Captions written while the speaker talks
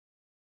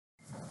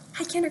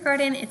Hi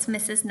kindergarten, it's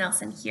Mrs.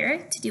 Nelson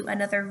here to do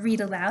another read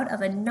aloud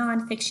of a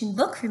nonfiction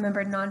book.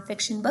 Remember,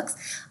 nonfiction books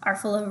are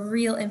full of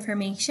real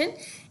information.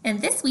 And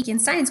this week in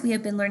science, we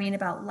have been learning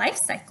about life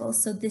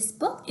cycles. So this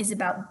book is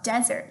about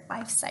desert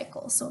life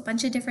cycles. So a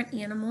bunch of different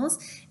animals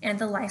and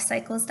the life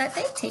cycles that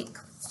they take.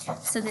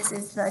 So this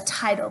is the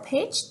title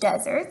page,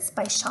 Deserts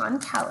by Sean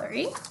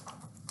Callery.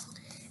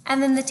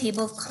 And then the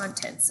table of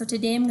contents. So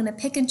today I'm going to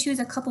pick and choose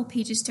a couple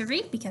pages to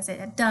read because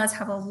it does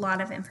have a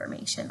lot of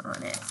information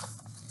on it.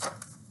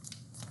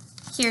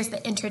 Here's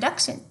the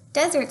introduction.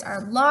 Deserts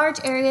are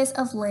large areas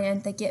of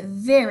land that get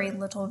very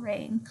little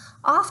rain.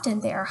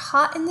 Often they are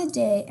hot in the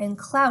day and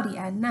cloudy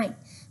at night.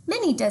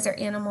 Many desert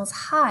animals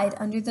hide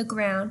under the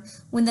ground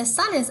when the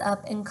sun is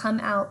up and come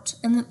out.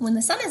 And when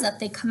the sun is up,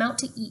 they come out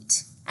to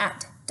eat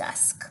at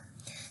dusk.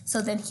 So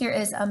then here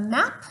is a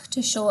map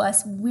to show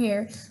us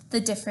where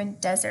the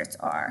different deserts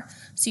are.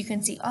 So you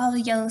can see all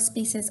the yellow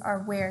spaces are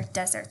where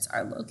deserts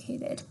are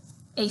located.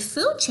 A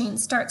food chain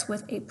starts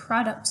with a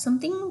product,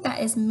 something that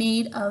is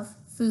made of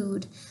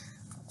food.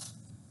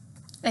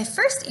 The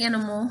first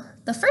animal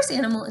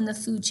in the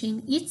food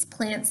chain eats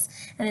plants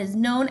and is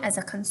known as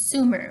a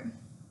consumer.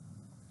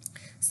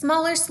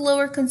 Smaller,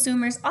 slower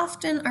consumers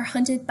often are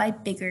hunted by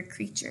bigger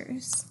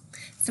creatures.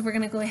 So we're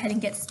going to go ahead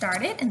and get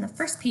started. And the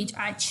first page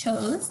I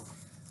chose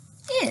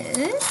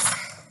is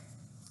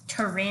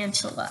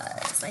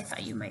tarantulas. I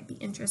thought you might be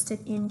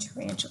interested in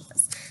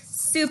tarantulas.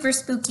 Super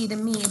spooky to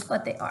me,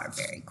 but they are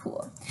very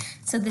cool.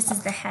 So this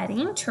is the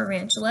heading,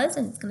 tarantulas,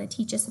 and it's going to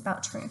teach us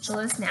about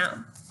tarantulas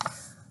now.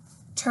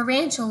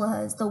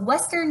 Tarantulas. The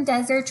western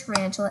desert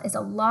tarantula is a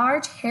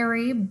large,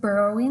 hairy,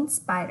 burrowing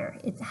spider.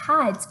 It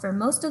hides for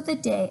most of the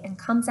day and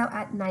comes out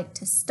at night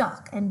to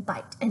stalk and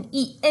bite and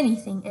eat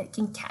anything it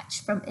can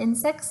catch, from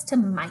insects to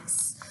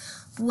mice.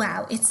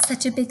 Wow, it's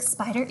such a big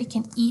spider, it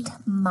can eat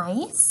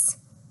mice?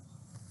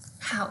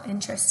 How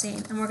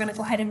interesting. And we're going to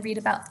go ahead and read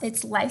about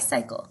its life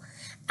cycle.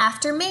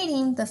 After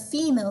mating, the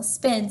female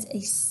spins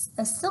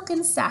a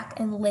silken sac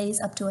and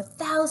lays up to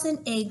 1,000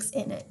 eggs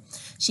in it.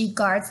 She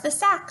guards the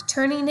sac,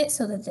 turning it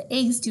so that the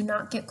eggs do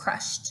not get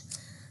crushed.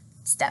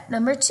 Step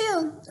number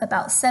 2.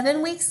 About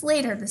 7 weeks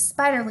later, the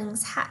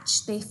spiderlings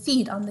hatch. They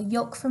feed on the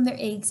yolk from their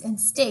eggs and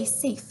stay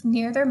safe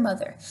near their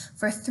mother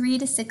for 3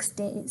 to 6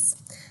 days.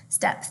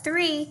 Step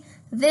 3.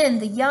 Then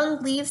the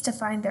young leaves to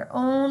find their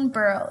own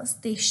burrows.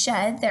 They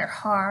shed their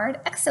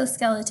hard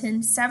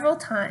exoskeleton several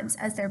times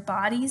as their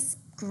bodies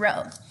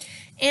grow.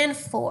 And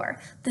 4,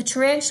 the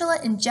tarantula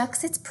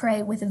injects its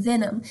prey with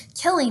venom,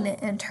 killing it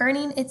and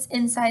turning its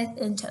insides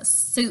into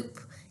soup.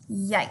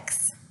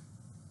 Yikes.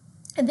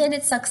 And then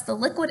it sucks the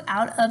liquid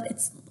out of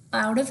its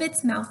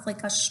mouth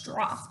like a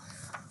straw.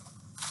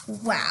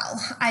 Wow,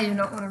 I do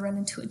not want to run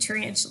into a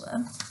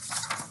tarantula.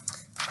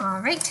 All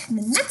right, and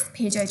the next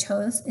page I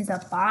chose is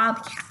a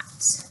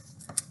bobcat.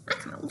 I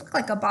kind of look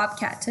like a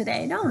bobcat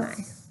today, don't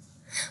I?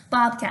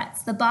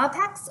 Bobcats. The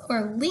bobcats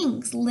or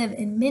lynx live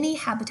in many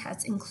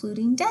habitats,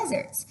 including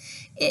deserts.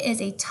 It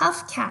is a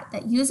tough cat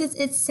that uses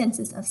its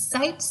senses of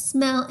sight,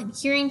 smell, and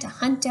hearing to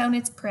hunt down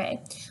its prey,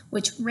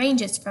 which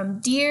ranges from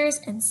deers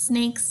and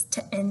snakes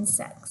to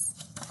insects.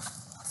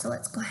 So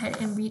let's go ahead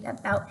and read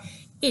about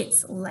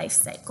its life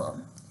cycle.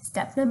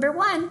 Step number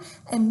 1,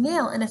 a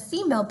male and a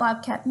female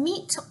bobcat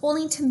meet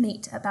only to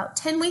mate. About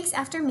 10 weeks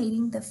after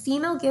mating, the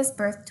female gives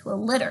birth to a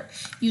litter,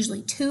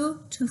 usually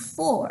 2 to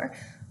 4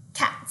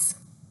 cats.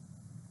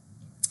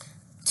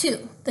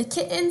 2, the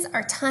kittens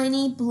are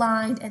tiny,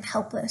 blind, and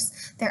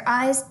helpless. Their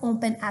eyes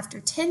open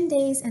after 10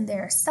 days and they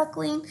are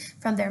suckling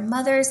from their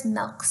mother's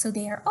milk. So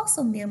they are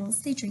also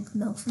mammals. They drink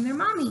milk from their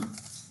mommy.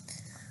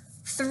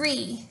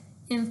 3,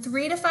 in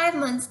 3 to 5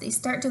 months, they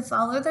start to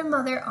follow their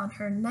mother on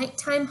her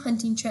nighttime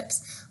hunting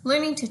trips,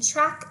 learning to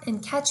track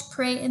and catch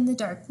prey in the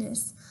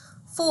darkness.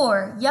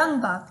 4, young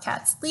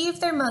bobcats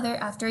leave their mother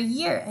after a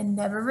year and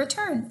never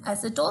return.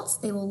 As adults,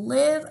 they will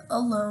live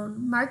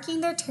alone, marking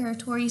their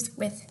territories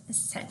with a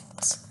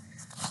scent.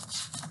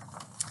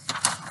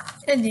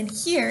 And then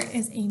here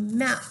is a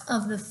map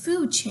of the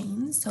food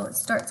chain. So it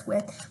starts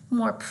with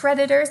more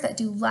predators that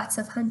do lots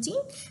of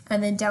hunting,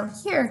 and then down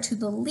here to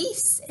the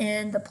leaves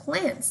and the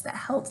plants that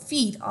help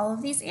feed all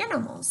of these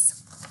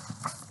animals.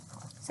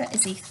 So that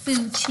is a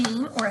food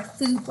chain or a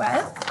food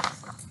web.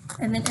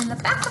 And then in the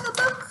back of the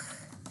book,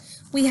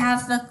 we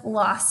have the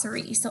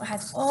glossary. So it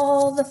has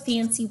all the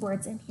fancy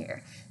words in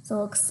here. So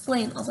it'll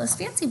explain all those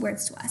fancy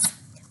words to us.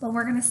 But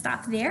we're going to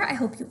stop there. I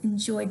hope you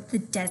enjoyed the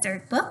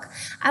desert book.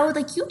 I would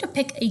like you to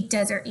pick a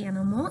desert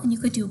animal, and you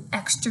could do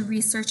extra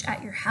research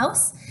at your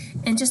house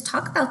and just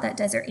talk about that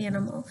desert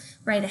animal.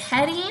 Write a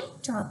heading,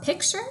 draw a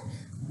picture,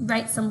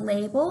 write some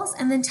labels,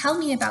 and then tell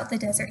me about the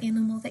desert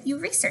animal that you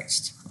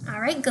researched.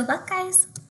 All right, good luck, guys.